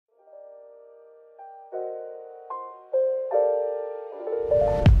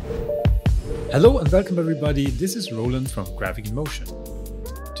Hello and welcome everybody, this is Roland from Graphic in Motion.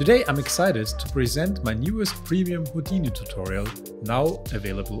 Today I'm excited to present my newest premium Houdini tutorial, now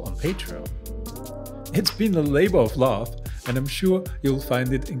available on Patreon. It's been a labor of love and I'm sure you'll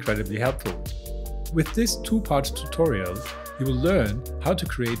find it incredibly helpful. With this two-part tutorial, you will learn how to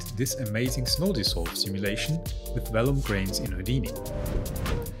create this amazing snow dissolve simulation with Vellum Grains in Houdini.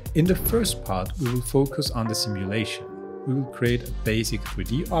 In the first part, we will focus on the simulation. We will create a basic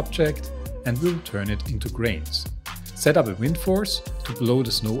 3D object and we'll turn it into grains. Set up a wind force to blow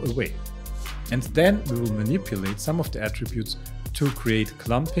the snow away. And then we will manipulate some of the attributes to create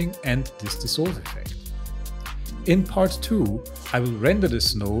clumping and this dissolve effect. In part 2, I will render the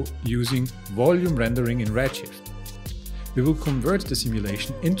snow using volume rendering in Redshift. We will convert the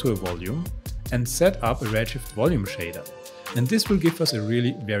simulation into a volume and set up a Redshift volume shader. And this will give us a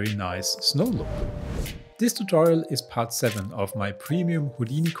really very nice snow look. This tutorial is part 7 of my premium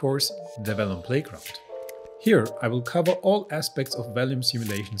Houdini course, The Vellum Playground. Here I will cover all aspects of Vellum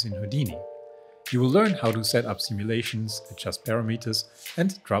simulations in Houdini. You will learn how to set up simulations, adjust parameters,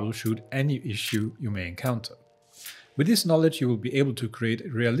 and troubleshoot any issue you may encounter. With this knowledge you will be able to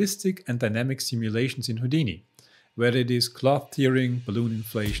create realistic and dynamic simulations in Houdini, whether it is cloth tearing, balloon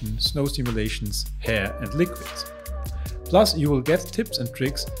inflation, snow simulations, hair and liquids. Plus you will get tips and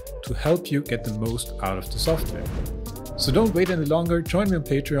tricks to help you get the most out of the software. So don't wait any longer, join me on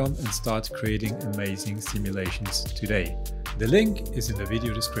Patreon and start creating amazing simulations today. The link is in the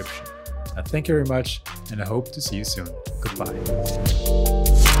video description. Thank you very much and I hope to see you soon. Goodbye.